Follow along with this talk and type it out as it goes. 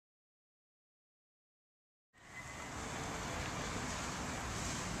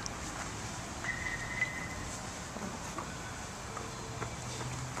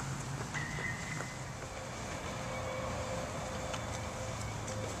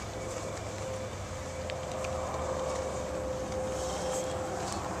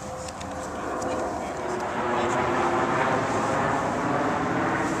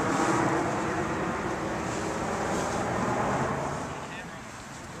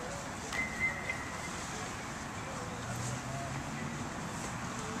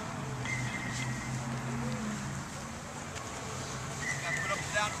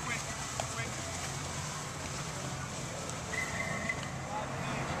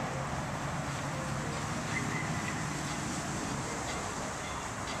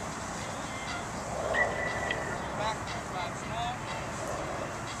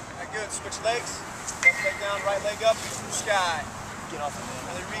Legs, left leg down, right leg up, reach to the sky. Get off of it.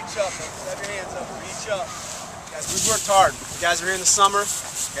 And then reach up. Have your hands up. Reach up. Guys, we've worked hard. You guys were here in the summer.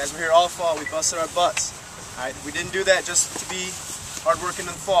 You guys were here all fall. We busted our butts. Alright, we didn't do that just to be hard working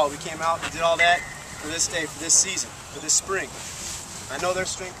in the fall. We came out and did all that for this day, for this season, for this spring. I know their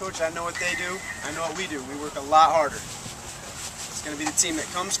strength coach. I know what they do. I know what we do. We work a lot harder. It's going to be the team that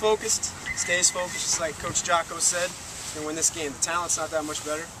comes focused, stays focused, just like Coach Jocko said. It's going to win this game. The talent's not that much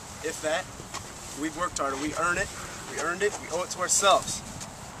better, if that. We've worked harder. We earn it. We earned it. We owe it to ourselves.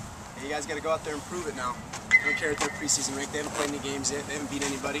 And you guys got to go out there and prove it now. I don't care if they're preseason ranked. They haven't played any games yet. They haven't beat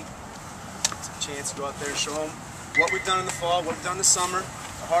anybody. It's a chance to go out there and show them what we've done in the fall, what we've done in the summer,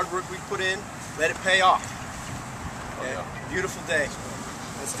 the hard work we've put in. Let it pay off. Okay. Beautiful day.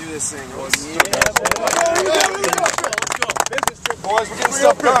 Let's do this thing. Boys, we're getting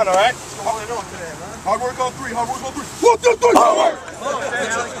stuff done, all right? Hard work on three. Hard work on three. 1, 2, 3. Hard work.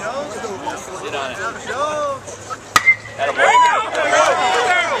 Sit on it.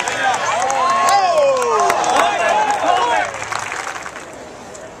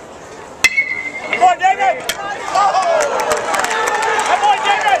 Come on, David. Come on,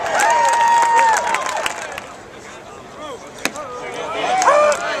 David.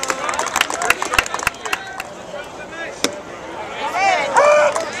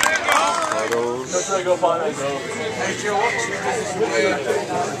 Let's go find that girl. Hey, Joe, what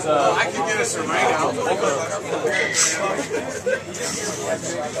I can get us a ring out.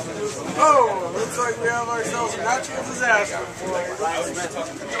 Oh, looks like we have ourselves a natural disaster.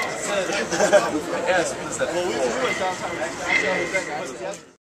 Yes,